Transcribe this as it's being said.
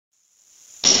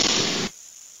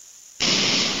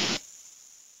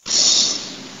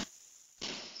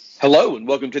Hello and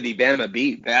welcome to the Bama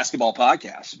Beat Basketball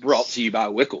Podcast, brought to you by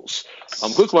Wickles.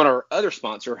 Quick one, our other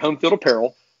sponsor, Home Field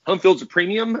Apparel. Home Field's a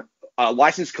premium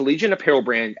licensed collegiate apparel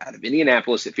brand out of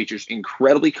Indianapolis that features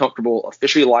incredibly comfortable,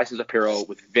 officially licensed apparel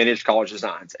with vintage college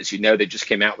designs. As you know, they just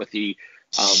came out with the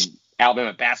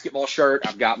Alabama basketball shirt.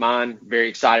 I've got mine. Very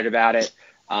excited about it.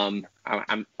 I'm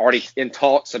already in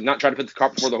talks. I'm not trying to put the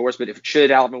cart before the horse, but should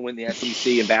Alabama win the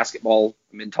SEC in basketball,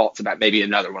 I'm in talks about maybe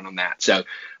another one on that. So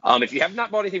if you have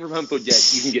not bought anything from Home Field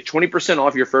yet, you can get 20%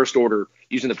 off your first order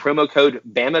using the promo code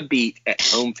BAMABEAT at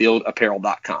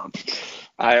homefieldapparel.com.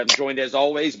 I am joined, as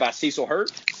always, by Cecil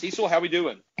Hurt. Cecil, how we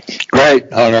doing?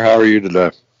 Great, Hunter. How are you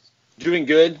today? Doing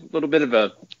good. A little bit of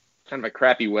a kind of a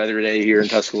crappy weather day here in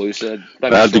Tuscaloosa.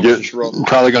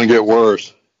 Probably going to get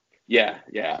worse. Yeah.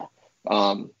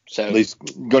 So at least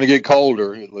going to get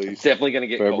colder. At least definitely going to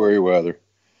get February colder. Weather.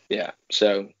 Yeah.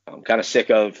 So I'm kind of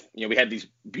sick of we had these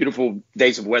beautiful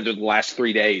days of weather the last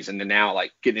 3 days, and then now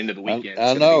getting into the weekend.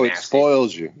 I know it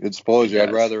spoils you. It spoils you.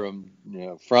 I'd rather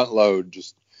front load.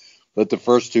 Just let the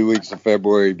first 2 weeks of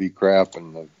February be crap,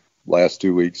 and the last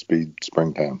 2 weeks be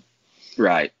springtime.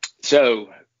 Right. So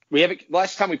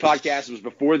last time we podcasted was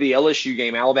before the LSU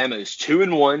game. Alabama is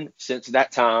 2-1 since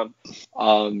that time.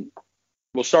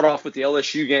 We'll start off with the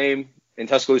LSU game in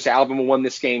Tuscaloosa. Alabama won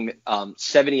this game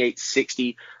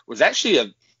 78-60. It was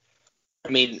actually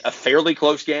a fairly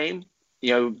close game.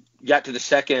 Got to the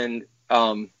second.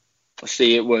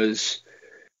 It was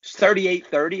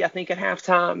 38-30, I think, at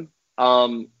halftime.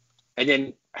 And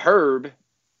then Herb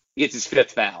gets his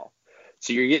fifth foul.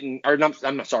 So you're getting,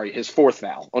 his fourth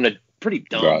foul on a pretty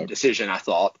dumb decision, I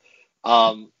thought.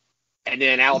 And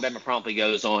then Alabama promptly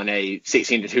goes on a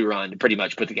 16-2 run to pretty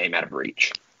much put the game out of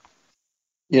reach.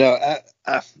 I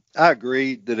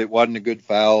agree that it wasn't a good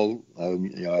foul.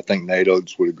 I think Nate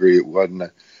Oates would agree it wasn't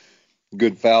a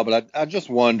good foul. But I just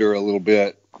wonder a little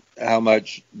bit how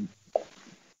much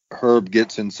Herb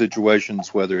gets in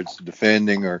situations, whether it's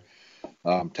defending or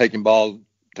taking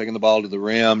the ball to the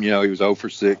rim. He was 0 for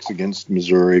 6 against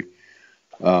Missouri.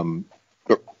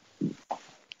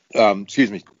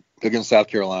 Against South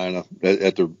Carolina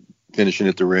at the finishing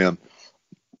at the rim.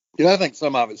 I think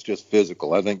some of it's just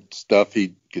physical. I think stuff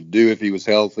he could do if he was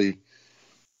healthy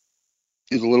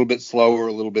is a little bit slower,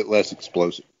 a little bit less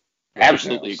explosive.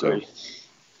 Absolutely agree.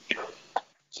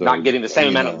 So not getting the same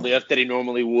amount of lift that he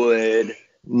normally would.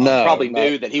 Probably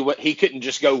knew that he couldn't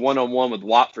just go one-on-one with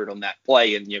Watford on that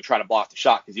play and try to block the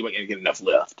shot because he wasn't going to get enough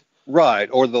lift. Right,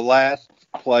 or the last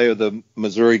play of the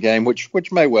Missouri game, which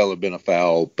may well have been a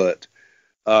foul, but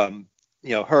Herb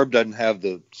doesn't have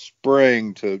the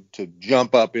spring to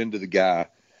jump up into the guy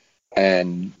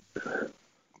and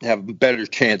have a better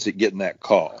chance at getting that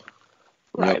call.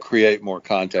 Right. Create more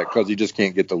contact because he just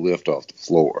can't get the lift off the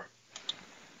floor.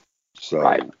 So,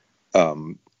 right.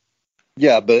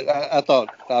 But I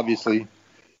thought obviously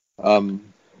to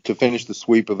finish the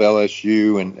sweep of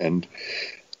LSU and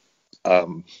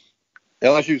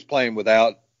LSU's playing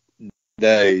without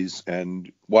Days,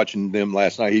 and watching them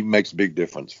last night, he makes a big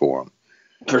difference for them.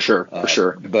 For sure.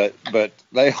 But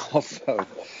they also,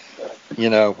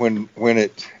 when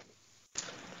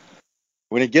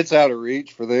it gets out of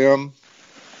reach for them,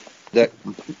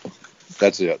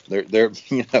 that's it. They're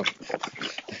they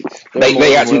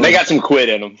got some quit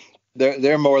in them.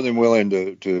 They're more than willing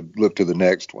to look to the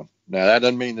next one. Now that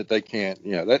doesn't mean that they can't.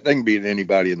 That they can beat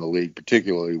anybody in the league,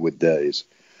 particularly with Days.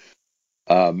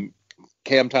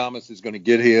 Cam Thomas is going to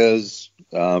get his.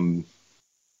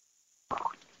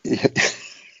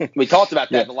 We talked about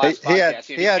that in the last podcast.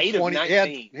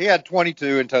 He had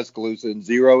 22 in Tuscaloosa and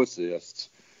 0 assists.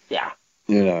 Yeah.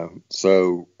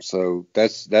 So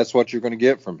that's what you're going to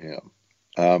get from him.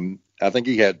 I think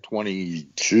he had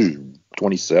 22,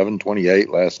 27, 28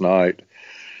 last night.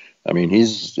 I mean,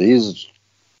 he's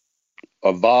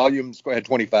a volume. He had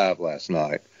 25 last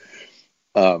night.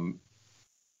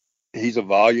 He's a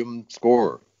volume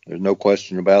scorer. There's no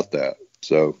question about that.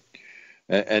 So,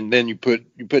 and then you put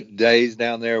Days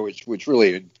down there, which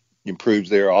really improves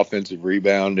their offensive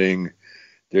rebounding,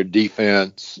 their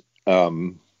defense.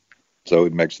 So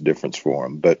it makes a difference for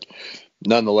them. But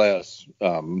nonetheless,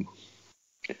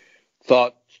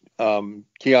 thought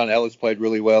Keon Ellis played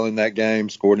really well in that game,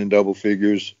 scored in double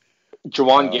figures.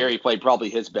 Juwan Gary played probably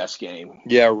his best game.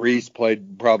 Yeah, Reese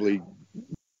played probably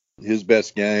his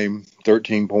best game,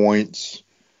 13 points,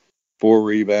 4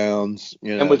 rebounds.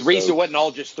 And with Reese, it wasn't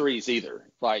all just threes either.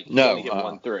 He only hit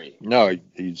 1 3. No,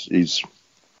 he's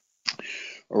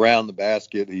around the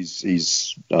basket.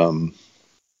 He's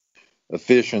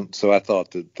efficient. So I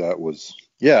thought that was,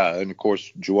 and of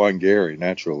course, Juwan Gary,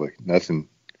 naturally. Nothing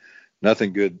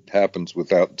good happens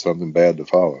without something bad to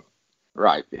follow.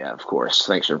 Right. Yeah, of course.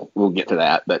 Thanks. We'll get to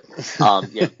that. But,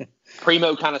 yeah,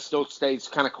 Primo kind of still stays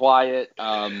kind of quiet.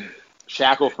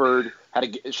 Shackelford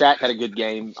Shaq had a good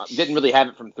game. Didn't really have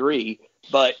it from three,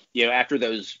 but, after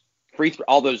those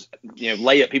all those,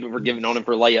 layup people were giving on him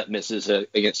for layup misses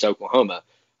against Oklahoma,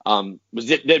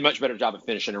 did a much better job of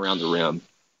finishing around the rim.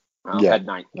 Had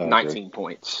 19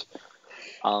 points.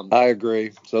 I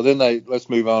agree. So then let's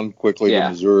move on quickly to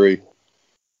Missouri.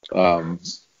 Fell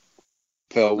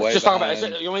way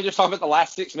behind. You want me to just talk about the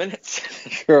last 6 minutes?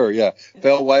 Sure, yeah.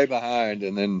 Fell way behind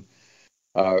and then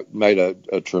made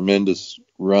a tremendous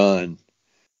run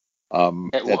at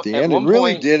the end, and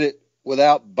really did it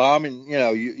without bombing.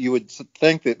 You would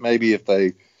think that maybe if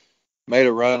they made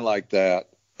a run like that,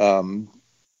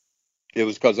 it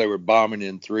was because they were bombing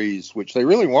in threes, which they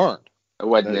really weren't. It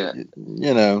wasn't it.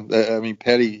 I mean,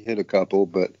 Petty hit a couple,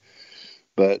 but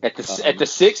at the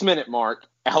 6 minute mark,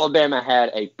 Alabama had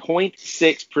a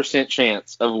 0.6%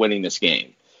 chance of winning this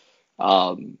game,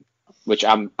 which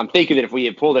I'm thinking that if we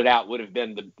had pulled it out, would have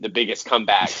been the biggest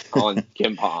comeback on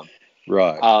Kim Pom.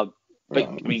 Right. But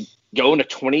I mean, going to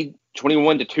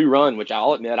 21-2 run, which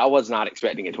I'll admit I was not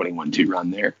expecting a 21-2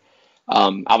 run there. I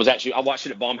watched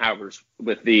it at Baumhauer's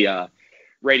with the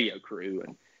radio crew,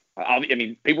 and I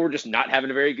mean, people were just not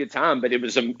having a very good time. But it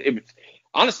was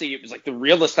honestly, it was like the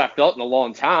realest I felt in a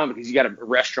long time, because you got a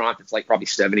restaurant that's like probably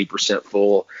 70%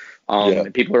 full,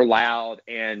 and people are loud,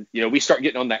 and we start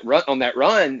getting on that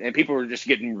run, and people were just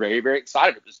getting very, very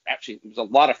excited. It was a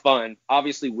lot of fun.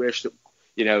 Obviously, wish that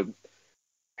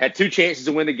had two chances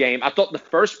to win the game. I thought the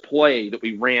first play that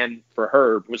we ran for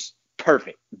Herb was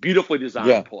perfect, beautifully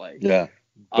designed play. Yeah,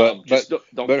 but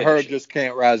Herb just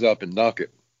can't rise up and dunk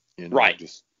it. Right,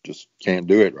 just can't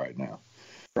do it right now.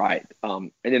 Right.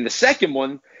 And then the second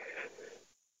one,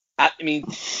 I mean,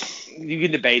 you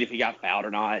can debate if he got fouled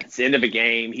or not. It's the end of a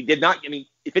game. He did not. I mean,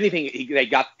 if anything, they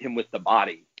got him with the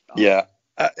body. Yeah.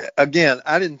 Again,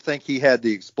 I didn't think he had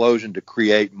the explosion to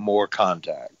create more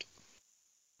contact.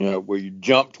 Where you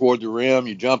jump toward the rim,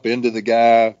 you jump into the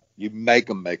guy, you make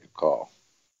him make a call.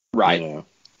 Right.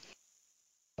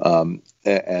 And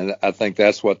I think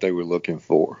that's what they were looking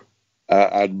for.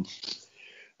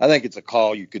 I think it's a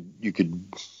call you could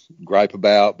gripe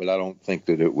about, but I don't think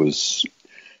that it was.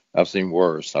 I've seen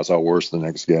worse. I saw worse the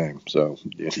next game. So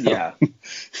yeah.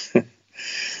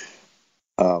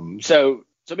 So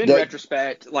in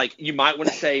retrospect, like, you might want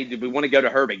to say, did we want to go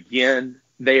to Herb again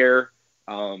there?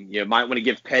 Might want to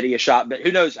give Petty a shot, but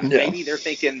who knows? Maybe they're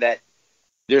thinking that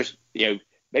there's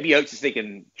maybe Oaks is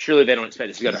thinking surely they don't expect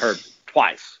us to go to Herb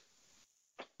twice.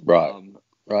 Right.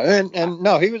 Right, and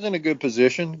no, he was in a good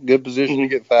position to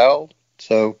get fouled.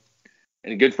 So,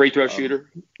 and a good free throw shooter.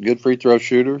 Good free throw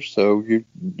shooter. So you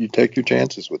take your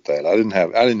chances with that. I didn't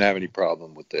have any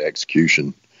problem with the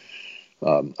execution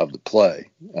of the play.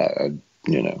 Whether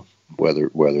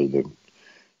the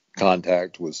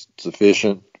contact was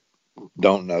sufficient,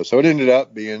 don't know. So it ended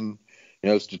up being,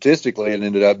 statistically, it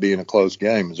ended up being a close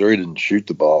game. Missouri didn't shoot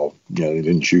the ball. They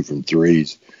didn't shoot from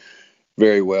threes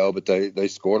very well, but they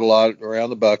scored a lot around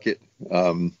the bucket.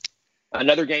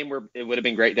 Another game where it would have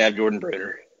been great to have Jordan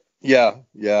Bruner. Yeah,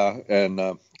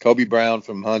 and Kobe Brown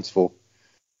from Huntsville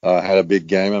had a big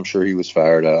game. I'm sure he was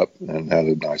fired up and had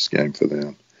a nice game for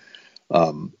them.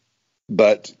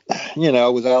 But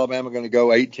was Alabama going to go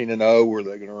 18-0? Were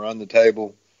they going to run the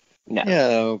table?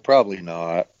 No, probably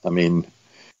not. I mean,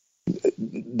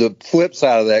 the flip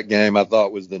side of that game, I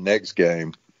thought, was the next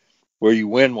game, where you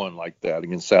win one like that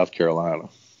against South Carolina.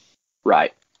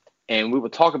 Right. And we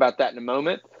will talk about that in a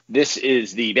moment. This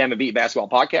is the Bama Beat Basketball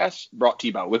Podcast, brought to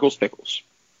you by Wickles Pickles.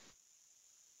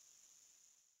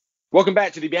 Welcome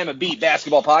back to the Bama Beat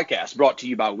Basketball Podcast, brought to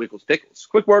you by Wickles Pickles.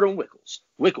 Quick word on Wickles.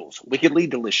 Wickles, wickedly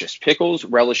delicious pickles,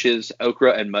 relishes,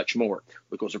 okra, and much more.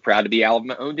 Wickles are proud to be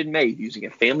Alabama-owned and made using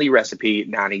a family recipe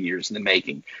 90 years in the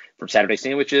making. From Saturday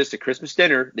sandwiches to Christmas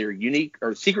dinner, their unique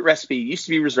or secret recipe used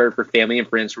to be reserved for family and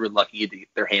friends who were lucky to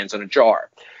get their hands on a jar.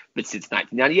 But since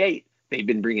 1998, they've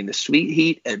been bringing the sweet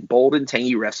heat and bold and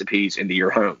tangy recipes into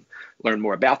your home. Learn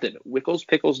more about them at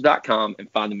WicklesPickles.com and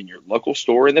find them in your local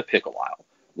store in the pickle aisle.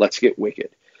 Let's get wicked.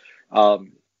 All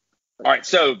right,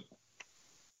 so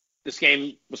this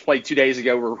game was played 2 days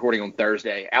ago. We're recording on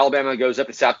Thursday. Alabama goes up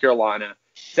to South Carolina.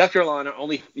 South Carolina,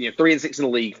 only 3-6 in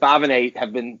the league, 5-8,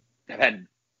 have had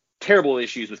terrible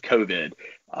issues with COVID.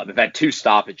 They've had 2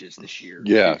 stoppages this year.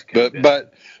 Yeah,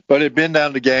 but it'd been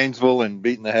down to Gainesville and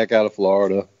beating the heck out of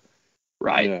Florida.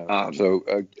 Right.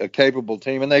 So a capable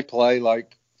team, and they play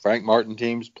like Frank Martin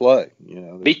teams play.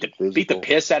 Beat the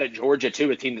piss out of Georgia too,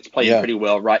 a team that's playing pretty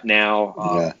well right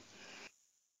now.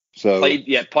 So played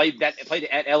at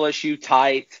LSU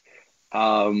tight.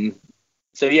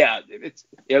 So yeah, it's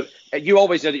you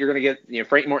always know that you're going to get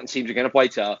Frank Martin's teams are going to play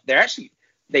tough.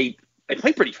 They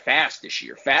play pretty fast this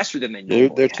year, faster than they normally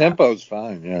Their have. tempo's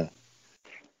fine, yeah.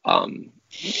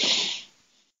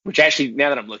 Which actually, now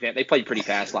that I'm looking at it, they played pretty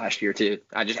fast last year too.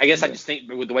 I just think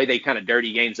with the way they kind of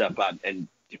dirty games up and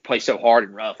play so hard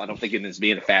and rough, I don't think of them as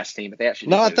being a fast team. But they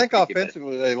actually I think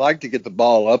offensively they like to get the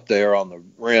ball up there on the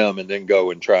rim and then go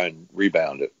and try and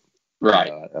rebound it.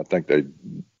 Right. I think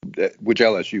which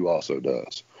LSU also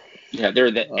does. Yeah,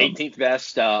 they're the 18th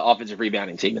best offensive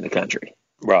rebounding team in the country.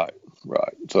 Right.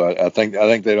 So I think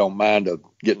they don't mind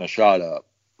getting a shot up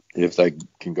if they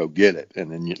can go get it,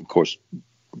 and then of course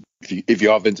if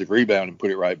you offensive rebound and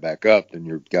put it right back up, then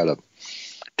you've got a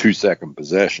 2-second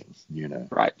possession.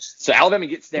 Right. So Alabama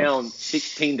gets down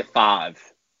 16-5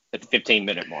 at the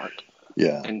 15-minute mark.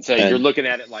 Yeah. And so you're looking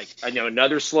at it like,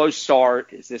 another slow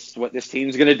start. Is this what this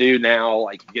team's going to do now?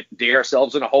 Like, dig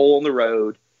ourselves in a hole on the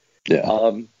road.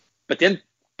 Yeah. But then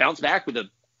bounce back with a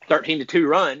 13-2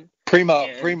 run.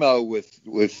 Primo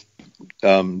with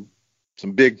some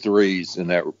big threes in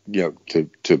that,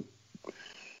 to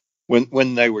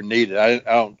when they were needed.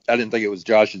 I didn't think it was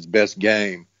Josh's best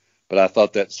game, but I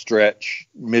thought that stretch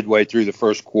midway through the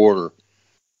first quarter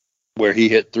where he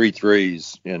hit 3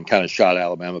 threes and kind of shot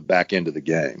Alabama back into the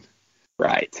game.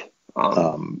 Right.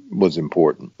 Was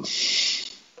important.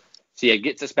 So it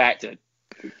gets us back to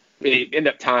really end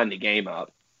up tying the game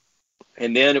up.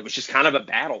 And then it was just kind of a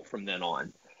battle from then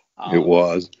on. It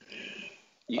was.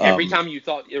 Every time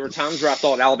there were times where I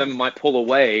thought Alabama might pull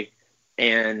away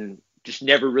and just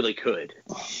never really could.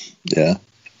 Yeah.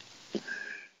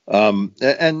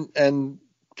 And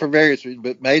for various reasons,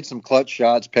 but made some clutch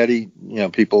shots. Petty,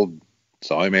 people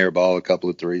saw him airball a couple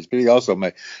of threes, but he also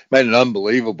made an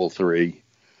unbelievable three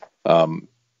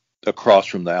across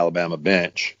from the Alabama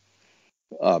bench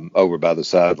over by the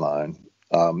sideline.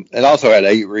 And also had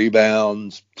 8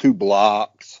 rebounds, 2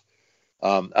 blocks.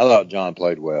 I thought John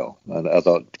played well. I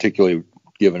thought, particularly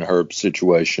given her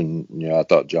situation, I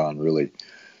thought John really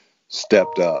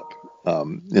stepped up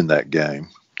in that game.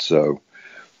 So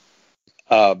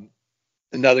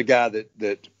another guy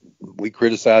that we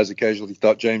criticized occasionally,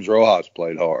 thought James Rojas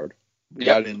played hard. Yep.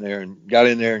 Got in there and got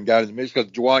in the mix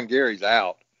because Juwan Gary's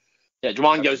out. Yeah,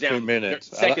 Juwan goes down 2 minutes.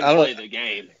 Second play of the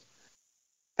game.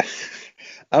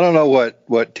 I don't know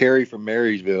what Terry from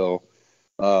Marysville,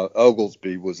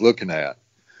 Oglesby, was looking at.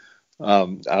 I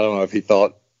don't know if he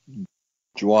thought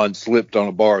Juwan slipped on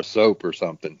a bar of soap or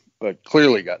something, but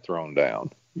clearly got thrown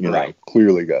down.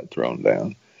 Clearly got thrown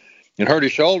down and hurt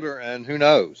his shoulder. And who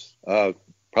knows?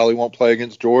 Probably won't play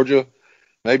against Georgia.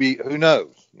 Maybe, who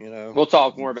knows? We'll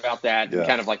talk more about that and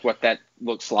kind of like what that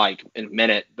looks like in a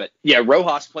minute. But yeah,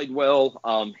 Rojas played well.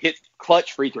 Hit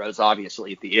clutch free throws,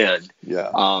 obviously, at the end.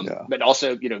 But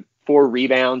also, 4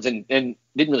 rebounds and didn't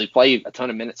really play a ton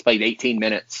of minutes. Played 18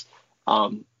 minutes.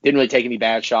 Didn't really take any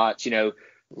bad shots. Just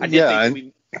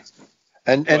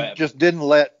didn't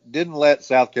let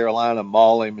South Carolina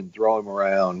maul him and throw him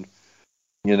around.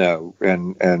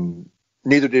 And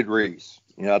neither did Reese.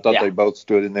 I thought they both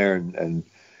stood in there and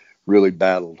really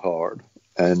battled hard.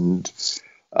 And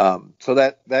so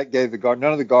that gave the guard.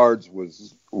 None of the guards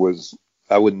was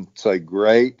I wouldn't say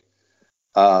great,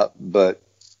 but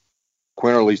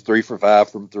Quinterly's 3 for 5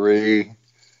 from 3.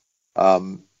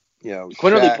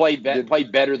 Quinterly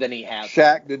played better than he has.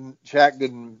 Shaq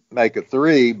didn't make a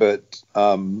 3, but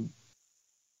got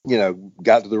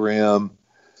to the rim.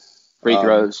 Free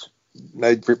throws.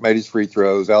 Made his free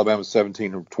throws. Alabama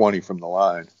 17 of 20 from the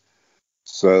line.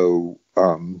 So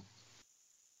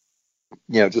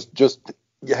just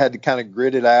you had to kind of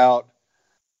grit it out.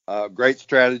 Great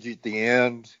strategy at the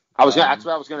end. That's what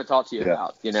I was going to talk to you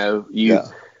about.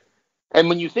 And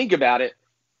when you think about it,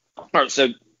 all right, so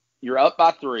you're up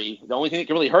by 3. The only thing that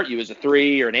can really hurt you is a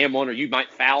 3 or an and one, or you might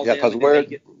foul them. Yeah, because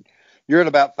you're at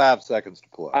about 5 seconds to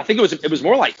play. I think it was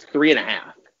more like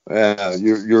 3.5. Yeah,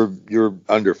 you're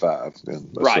under 5 then.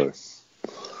 Right. Say.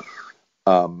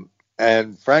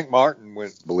 And Frank Martin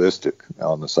went ballistic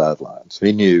on the sidelines.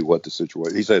 He knew what the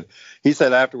situation. He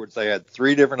said afterwards they had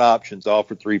 3 different options, all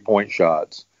for 3-point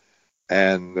shots,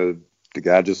 and the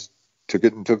guy just took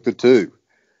it and took the 2.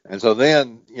 And so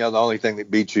then the only thing that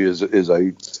beats you is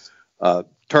a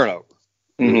turnover,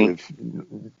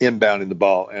 inbounding the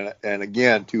ball. And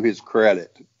again, to his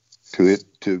credit,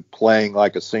 to playing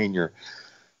like a senior,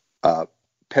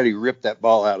 Petty ripped that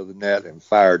ball out of the net and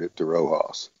fired it to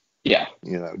Rojas. Yeah.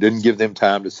 Didn't give them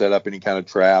time to set up any kind of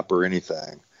trap or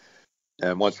anything.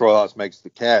 And once Rojas makes the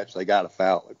catch, they got to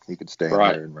foul it. He could stand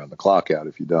there and run the clock out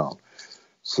if you don't.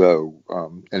 So,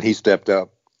 and he stepped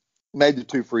up, made the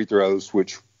 2 free throws,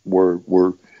 which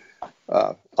were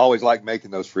Always like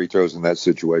making those free throws in that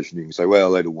situation. You can say,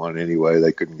 well, they'd have won anyway.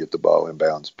 They couldn't get the ball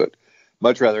inbounds, but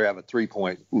much rather have a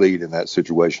 3-point lead in that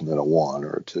situation than a 1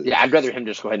 or a 2. Yeah, I'd rather him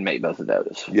just go ahead and make both of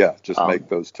those. Yeah, just make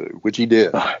those 2, which he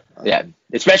did. Yeah,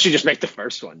 especially just make the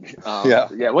first one.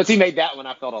 Yeah. Once he made that one,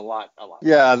 I felt a lot.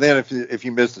 Yeah, then if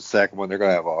you miss the second one, they're going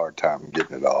to have a hard time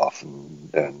getting it off,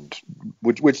 and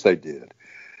which they did.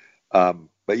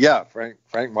 But yeah,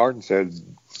 Frank Martin said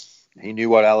he knew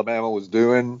what Alabama was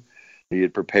doing. He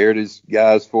had prepared his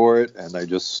guys for it, and they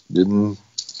just didn't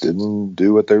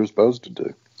do what they were supposed to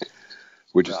do,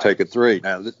 which is take a 3.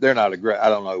 Now they're not a great. I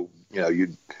don't know.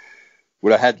 You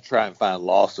would have had to try and find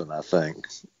Lawson, I think,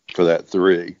 for that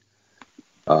 3.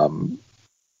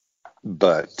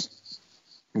 But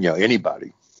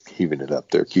anybody heaving it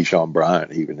up there, Keyshawn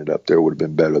Bryant heaving it up there would have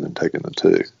been better than taking the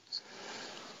 2.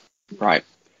 Right.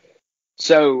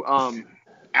 So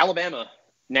Alabama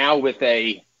now with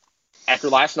after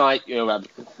last night, in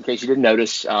case you didn't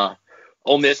notice,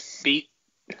 Ole Miss beat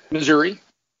Missouri.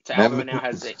 So Alabama now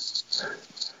has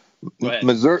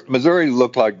Missouri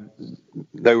looked like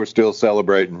they were still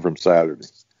celebrating from Saturday.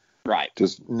 Right.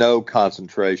 Just no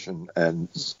concentration. And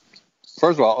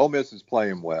first of all, Ole Miss is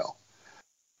playing well.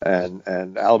 And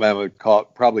Alabama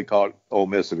probably caught Ole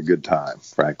Miss at a good time,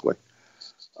 frankly.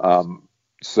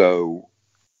 So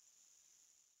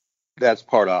that's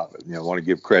part of it. I want to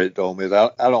give credit to Ole Miss.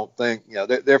 I don't think,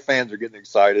 their fans are getting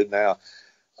excited now.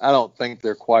 I don't think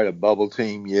they're quite a bubble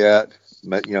team yet.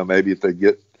 Maybe if they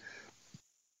get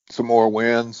some more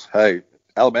wins, hey,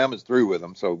 Alabama's through with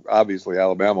them. So obviously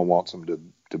Alabama wants them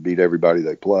to beat everybody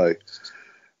they play,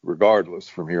 regardless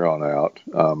from here on out.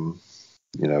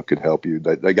 Could help you.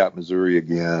 They got Missouri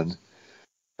again.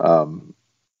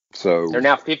 So they're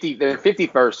now 50. They're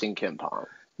 51st in KenPom.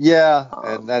 Yeah,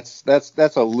 and that's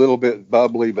a little bit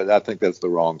bubbly, but I think that's the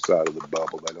wrong side of the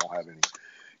bubble. They don't have any.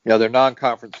 Their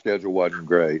non-conference schedule wasn't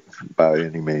great by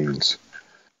any means.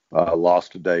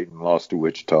 Lost to Dayton, lost to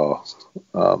Wichita.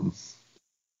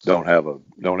 Don't have a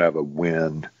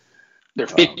win. They're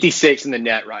 56 in the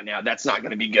net right now. That's not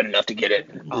going to be good enough to get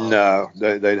it. No,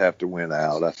 they'd have to win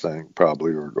out, I think,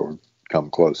 probably, or come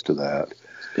close to that.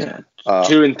 Yeah.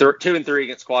 2 and 3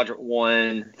 against Quadrant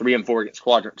 1, 3 and 4 against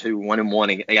Quadrant 2, 1 and 1.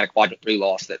 They got a Quadrant 3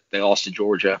 loss that they lost to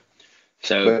Georgia.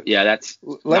 So that's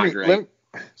not great.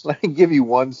 Let me give you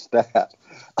one stat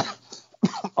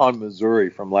on Missouri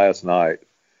from last night,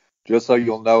 just so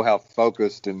you'll know how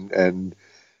focused and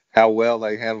how well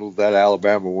they handled that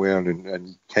Alabama win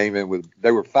and came in with.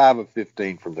 They were 5 of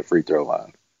 15 from the free throw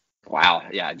line. Wow,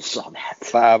 yeah, I just saw that.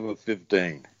 5 of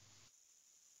 15.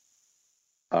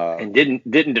 And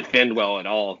didn't defend well at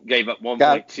all. Gave up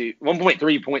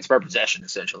 1.3 points per possession,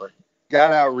 essentially.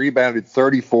 Got out rebounded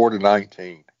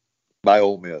 34-19 by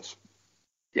Ole Miss.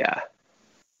 Yeah.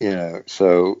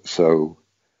 So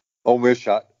Ole Miss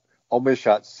shot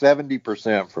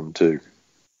 70% from 2.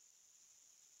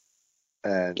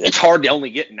 And it's hard to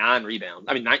only get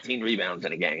 19 rebounds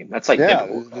in a game. That's like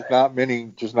just not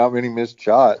many missed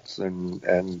shots,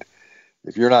 and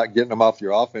if you're not getting them off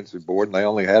your offensive board, and they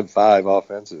only had 5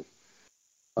 offensive,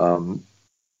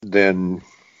 then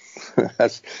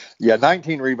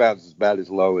 19 rebounds is about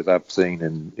as low as I've seen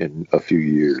in a few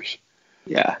years.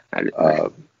 Yeah.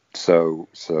 But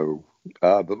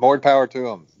more power to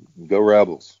them. Go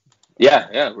Rebels.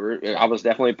 Yeah. I was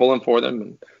definitely pulling for them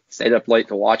and stayed up late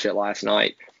to watch it last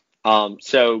night.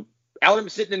 So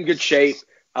Alabama's sitting in good shape.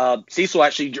 Cecil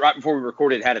actually, right before we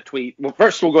recorded, had a tweet. Well,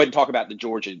 first we'll go ahead and talk about the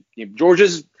Georgia.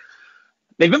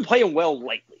 They've been playing well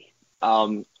lately.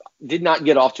 Did not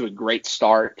get off to a great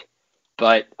start,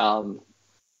 but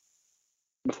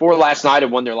before last night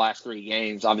had won their last 3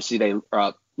 games. Obviously, they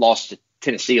lost to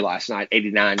Tennessee last night,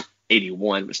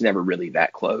 89-81. Was never really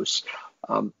that close.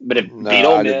 But it beat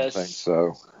Ole Miss. I didn't think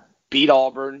so. Beat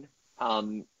Auburn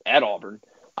at Auburn,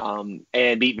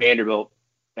 and beat Vanderbilt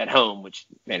at home, which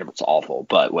Vanderbilt's awful,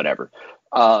 but whatever.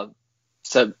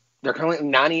 So they're currently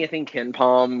 90th in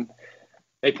KenPom.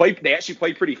 They actually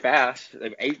played pretty fast. They're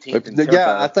 18th in tempo.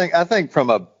 Yeah, I think from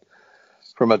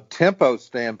a tempo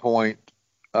standpoint,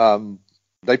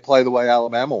 they play the way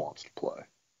Alabama wants to play.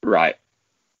 Right.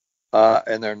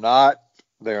 And they're not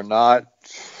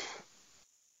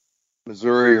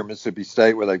Missouri or Mississippi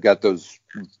State where they've got those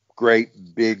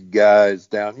great big guys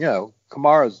down.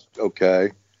 Kamara's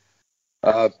okay.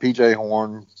 PJ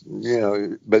Horn,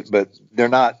 but they're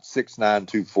not 6'9",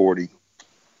 240,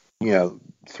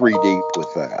 3 deep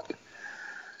with that.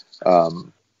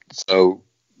 So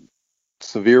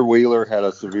Severe Wheeler had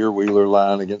a Severe Wheeler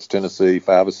line against Tennessee,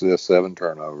 5 assists, 7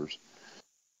 turnovers.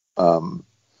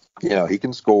 He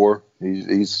can score.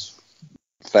 He's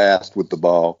fast with the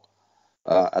ball.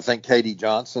 I think Katie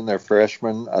Johnson, their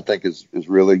freshman, I think is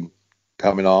really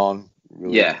coming on.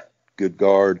 Really good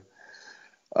guard.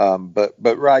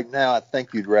 But right now, I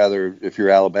think you'd rather, if you're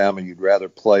Alabama, you'd rather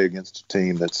play against a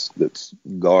team that's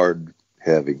guard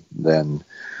heavy than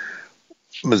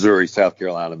Missouri, South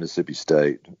Carolina, Mississippi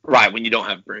State. Right, when you don't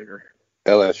have Bruner.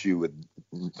 LSU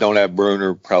don't have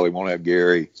Bruner, probably won't have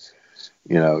Gary.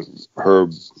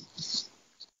 Herb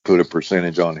put a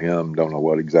percentage on him. Don't know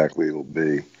what exactly it'll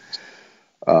be.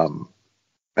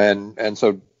 And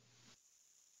so,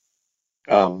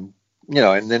 and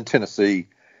then Tennessee,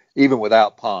 even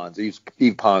without Pons,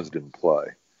 Eve Pons didn't play.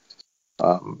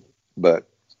 But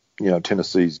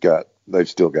they've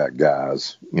still got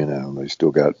guys. They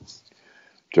still got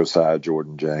Josiah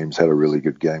Jordan James had a really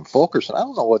good game. Fulkerson, I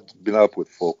don't know what's been up with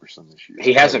Fulkerson this year.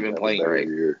 He hasn't been playing great.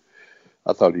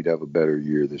 I thought he'd have a better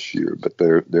year this year, but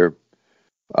they're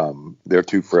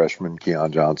two freshmen,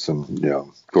 Keon Johnson.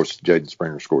 Of course, Jaden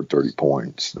Springer scored 30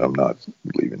 points. I'm not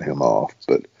leaving him off,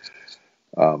 but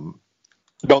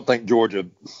don't think Georgia.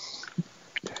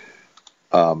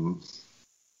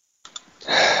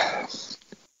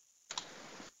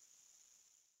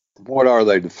 What are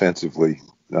they defensively?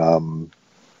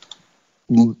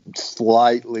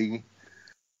 Slightly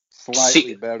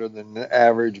better than the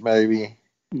average, maybe.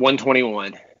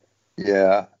 121.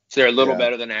 Yeah. So they're a little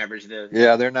better than average. They're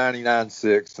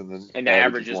 99.6, and the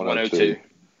average is 102.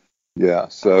 Yeah.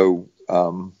 So I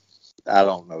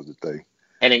don't know that they.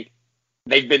 And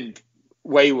they've been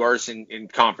way worse in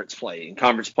conference play. In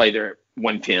conference play, they're at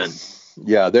 110.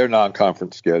 Yeah, their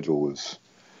non-conference schedule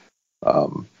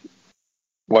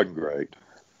wasn't great.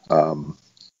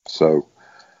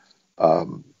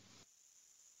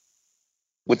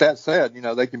 With that said,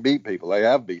 they can beat people. They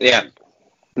have beat people.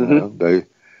 Mm-hmm. They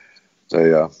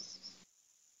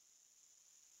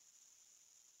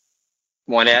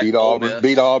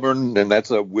beat Auburn, and that's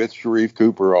with Sharif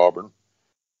Cooper Auburn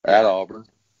at Auburn.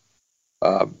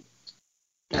 Have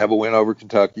a win over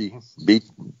Kentucky.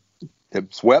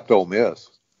 Have swept Ole Miss.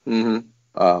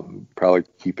 Mm-hmm. Probably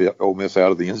keep Ole Miss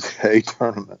out of the NCAA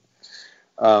tournament.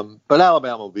 But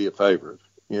Alabama will be a favorite,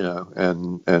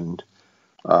 and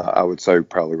I would say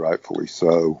probably rightfully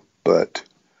so. But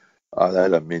that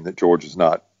doesn't mean that Georgia's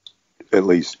not at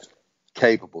least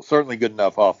capable. Certainly good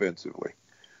enough offensively.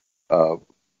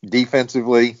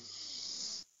 Defensively,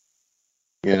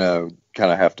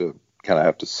 kind of have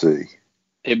to see.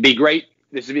 It'd be great.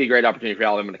 This would be a great opportunity for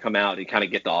Alabama to come out and kind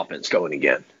of get the offense going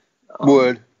again. It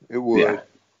would. Yeah.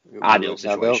 Ideal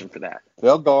situation for that.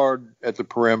 They'll guard at the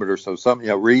perimeter, so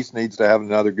Reese needs to have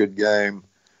another good game,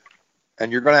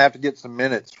 and you're going to have to get some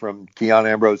minutes from Keon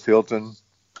Ambrose Hilton,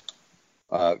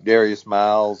 Darius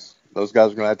Miles. Those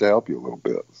guys are going to have to help you a little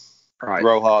bit. Right.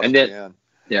 Rojas and then, again.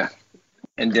 Yeah.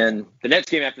 And then the next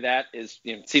game after that is,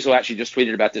 Cecil actually just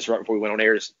tweeted about this right before we went on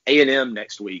air, is A&M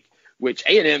next week, which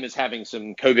A&M is having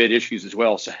some COVID issues as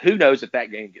well. So who knows if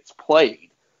that game gets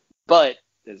played. But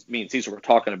as me and Cecil were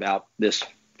talking about this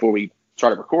before we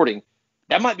started recording,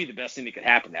 that might be the best thing that could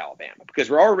happen to Alabama, because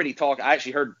we're already talking. I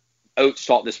actually heard Oates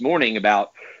talk this morning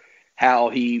about how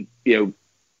he,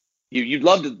 you'd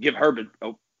love to give Herbert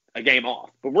a game off,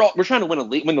 but we're trying to win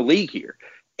the league here.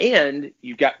 And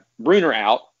you've got Bruner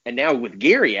out, and now with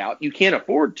Gary out, you can't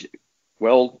afford to.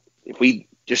 Well, if we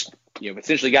just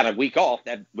essentially got a week off,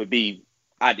 that would be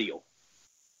ideal.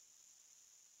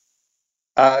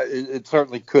 It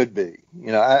certainly could be.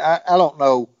 I don't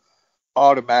know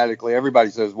automatically.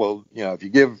 Everybody says, well, if you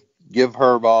give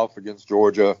Herb off against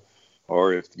Georgia,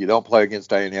 or if you don't play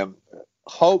against A&M,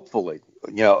 hopefully,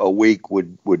 a week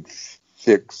would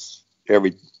fix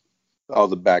all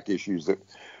the back issues that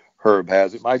Herb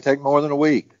has. It might take more than a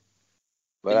week.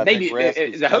 But maybe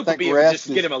the hope would be just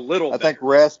to get him a little better. I think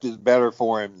rest is better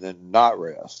for him than not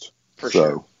rest. For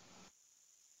sure.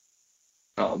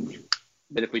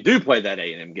 But if we do play that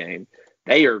A&M game,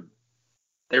 they're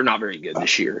not very good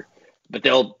this year. But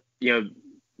they'll,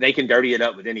 they can dirty it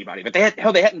up with anybody. But they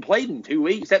hadn't played in 2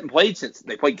 weeks. They hadn't played since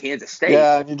they played Kansas State.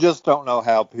 Yeah, and you just don't know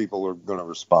how people are going to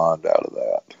respond out of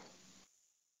that.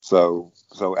 So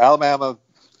Alabama,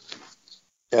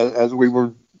 as we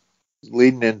were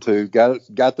leading into,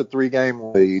 got the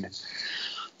 3-game lead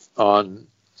on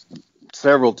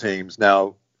several teams.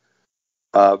 Now,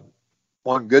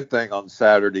 one good thing on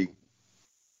Saturday,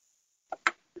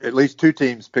 at least 2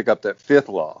 teams pick up that 5th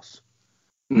loss.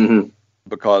 Mm-hmm.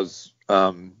 Because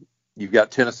you've got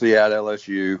Tennessee at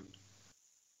LSU.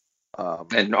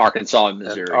 And Arkansas and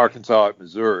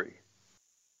Missouri.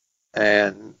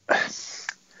 And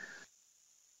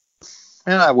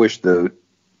I wish the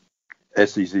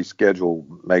SEC schedule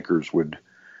makers would,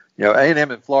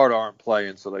 A&M and Florida aren't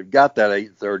playing, so they've got that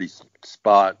 8:30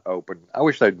 spot open. I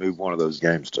wish they'd move one of those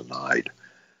games tonight.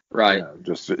 Right.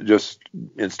 Just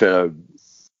instead of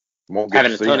won't get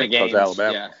having to a see ton it of games. because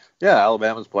Alabama. Yeah,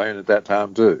 Alabama's playing at that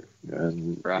time too,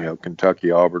 and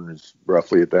Kentucky, Auburn is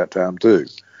roughly at that time too.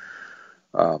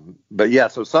 But yeah,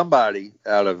 so somebody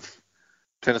out of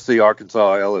Tennessee,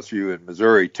 Arkansas, LSU, and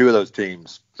Missouri, two of those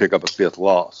teams pick up a fifth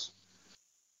loss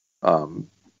on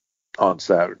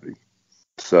Saturday.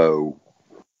 So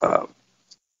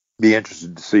be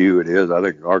interested to see who it is. I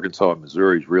think Arkansas and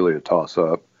Missouri is really a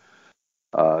toss-up.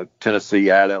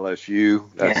 Tennessee at LSU.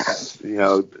 That's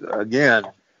again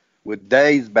with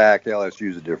Days back, LSU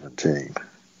is a different team.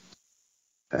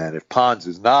 And if Pons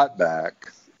is not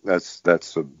back, that's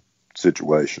a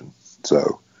situation.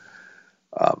 So,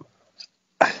 I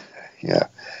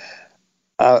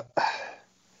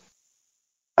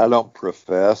don't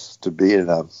profess to be a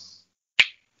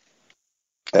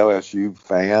LSU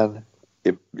fan.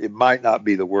 It might not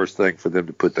be the worst thing for them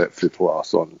to put that fifth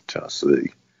loss on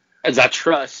Tennessee. As I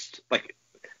trust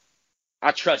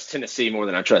Tennessee more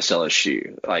than I trust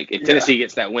LSU. Like if Tennessee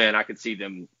gets that win, I could see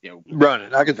them,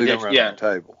 running. I could see them running the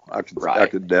table. I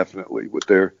could definitely with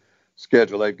their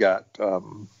schedule. They've got,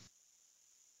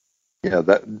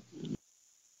 that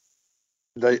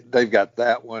they've got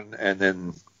that one, and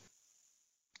then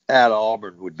at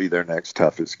Auburn would be their next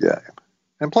toughest game.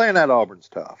 And playing at Auburn's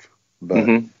tough,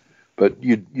 but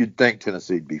you'd think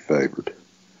Tennessee'd be favored.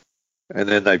 And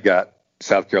then they've got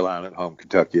South Carolina at home,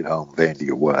 Kentucky at home, Vandy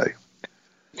away.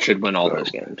 Should win all those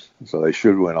games. So they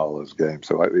should win all those games.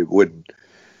 So it wouldn't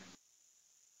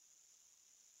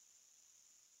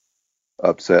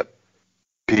upset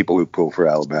people who pull for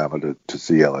Alabama to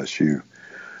see LSU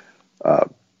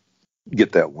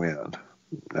get that win.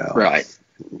 Now, right.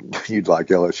 You'd like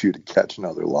LSU to catch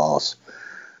another loss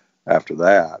after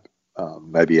that,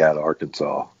 maybe at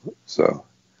Arkansas. So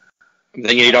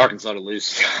then you need Arkansas to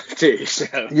lose too.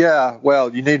 So. Yeah,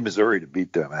 well, you need Missouri to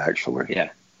beat them actually. Yeah.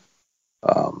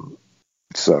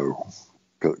 So,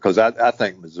 because I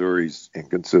think Missouri's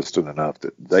inconsistent enough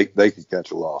that they could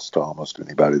catch a loss to almost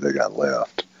anybody they got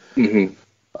left.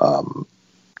 Mm-hmm.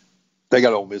 They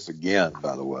got Ole Miss again,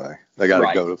 by the way. They got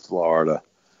to go to Florida.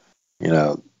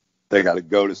 They got to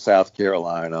go to South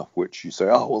Carolina, which you say,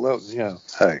 oh well, that was,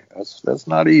 hey, that's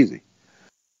not easy.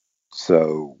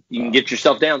 So you can get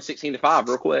yourself down 16-5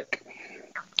 real quick.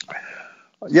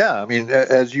 Yeah, I mean,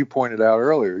 as you pointed out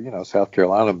earlier, South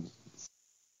Carolina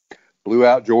blew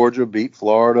out Georgia, beat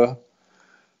Florida.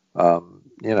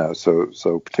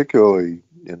 So particularly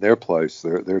in their place,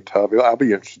 they're tough. I'll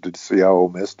be interested to see how Ole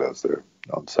Miss does there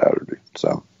on Saturday.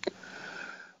 So,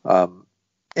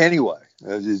 anyway,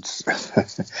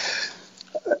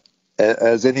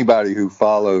 as anybody who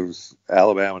follows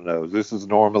Alabama knows, this is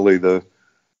normally the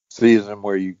season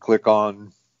where you click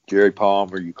on Jerry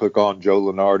Palm or you click on Joe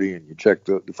Lunardi and you check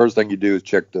the first thing you do is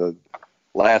check the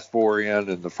last four in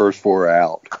and the first four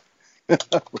out.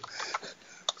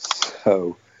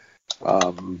 So,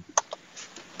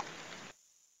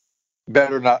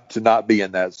 better not be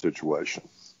in that situation.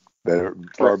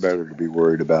 Far better to be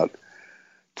worried about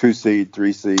 2 seed,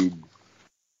 3 seed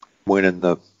winning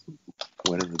the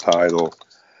title,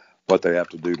 what they have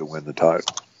to do to win the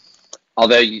title.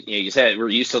 Although you said we're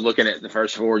used to looking at the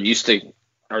first four,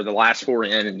 or the last four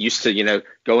in, and used to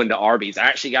going to Arby's. I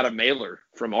actually got a mailer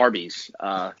from Arby's.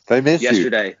 They missed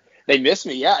yesterday. You. They missed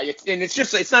me, yeah.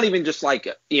 It's not even just like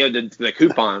the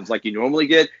coupons like you normally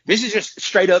get. This is just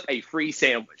straight up a free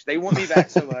sandwich. They want me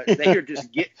back so much.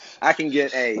 I can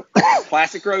get a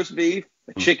classic roast beef,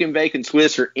 a chicken bacon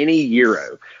Swiss, or any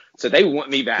gyro. So they want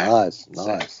me back.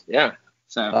 Nice. Yeah.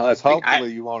 So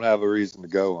hopefully you won't have a reason to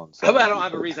go on Saturday. How about I don't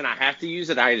have a reason I have to use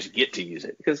it? I just get to use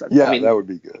it because that would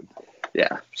be good.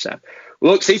 Yeah. So,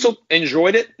 look, Cecil,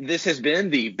 enjoyed it. This has been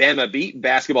the Bama Beat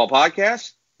Basketball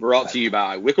Podcast, brought to you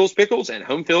by Wickles Pickles and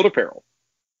Home Field Apparel.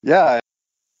 Yeah,